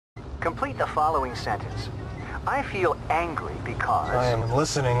Complete the following sentence. I feel angry because... I am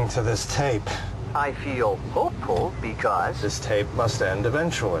listening to this tape. I feel hopeful because... This tape must end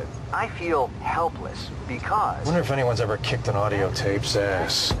eventually. I feel helpless I because... wonder if anyone's ever kicked an audio tape's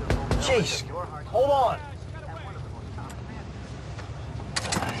ass. Jeez, hold on.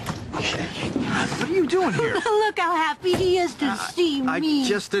 What are you doing here? Look how happy he is to see me. I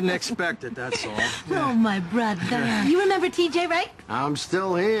just didn't expect it, that's all. Oh, my brother. You remember TJ, right? I'm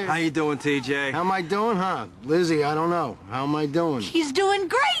still here. How you doing, TJ? How am I doing, huh? Lizzie, I don't know. How am I doing? He's doing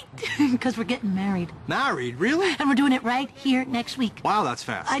great. Because we're getting married. Married, really? And we're doing it right here next week. Wow, that's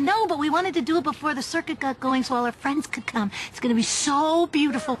fast. I know, but we wanted to do it before the circuit got going so all our friends could come. It's going to be so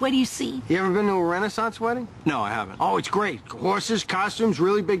beautiful. What do you see? You ever been to a Renaissance wedding? No, I haven't. Oh, it's great. Horses, costumes,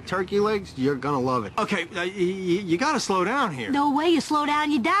 really big turkey legs. You're gonna love it. Okay, you gotta slow down here. No way. You slow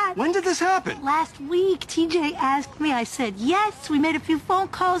down, you die. When did this happen? Last week, TJ asked me. I said yes. We made a few phone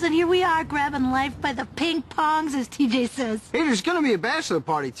calls, and here we are, grabbing life by the ping pongs, as TJ says. Hey, there's gonna be a bachelor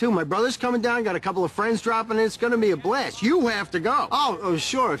party, too. My brother's coming down, got a couple of friends dropping in. It's gonna be a blast. You have to go. Oh,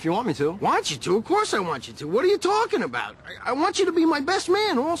 sure, if you want me to. Want you to? Of course I want you to. What are you talking about? I want you to be my best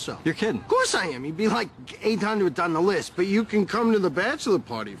man, also. You're kidding. Of course I am. You'd be like 800th on the list, but you can come to the bachelor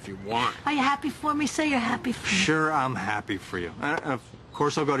party if you want. Are you happy for me? Say you're happy for me. Sure, I'm happy for you. Of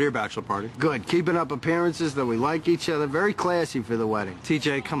course I'll go to your bachelor party. Good. Keeping up appearances that we like each other. Very classy for the wedding.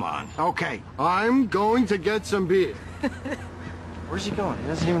 TJ, come on. Okay. I'm going to get some beer. Where's he going? He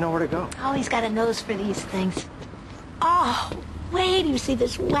doesn't even know where to go. Oh, he's got a nose for these things. Oh, wait, you see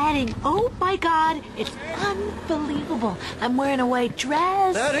this wedding. Oh, my God. It's unbelievable. I'm wearing a white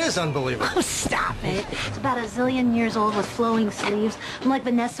dress. That is unbelievable. Oh, stop it. It's about a zillion years old with flowing sleeves. I'm like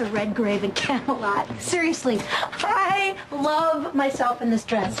Vanessa Redgrave in Camelot. Seriously, I love myself in this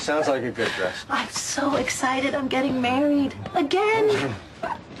dress. Sounds like a good dress. I'm so excited. I'm getting married. Again.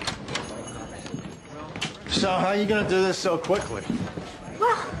 So how are you gonna do this so quickly?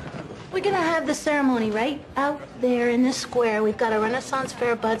 Well, we're gonna have the ceremony right out there in the square. We've got our Renaissance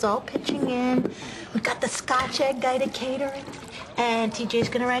Fair buds all pitching in. We've got the Scotch egg guy to cater it. And TJ's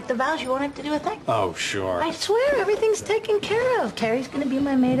gonna write the vows. You won't have to do a thing. Oh, sure. I swear, everything's taken care of. Carrie's gonna be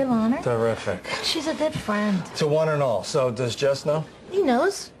my maid of honor. Terrific. She's a good friend. To one and all. So, does Jess know? He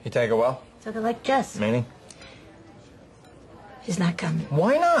knows. You take it well? So they're like Jess. Meaning? He's not coming.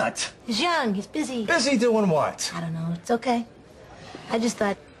 Why not? He's young. He's busy. Busy doing what? I don't know. It's okay. I just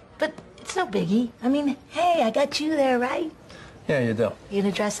thought, but it's no biggie. I mean, hey, I got you there, right? Yeah, you do. You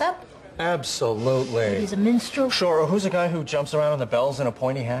gonna dress up? Absolutely. He's a minstrel. Sure, who's the guy who jumps around on the bells in a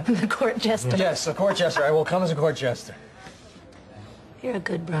pointy hat? The court jester. Yes, a court jester. I will come as a court jester. You're a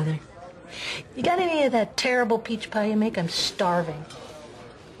good brother. You got any of that terrible peach pie you make? I'm starving.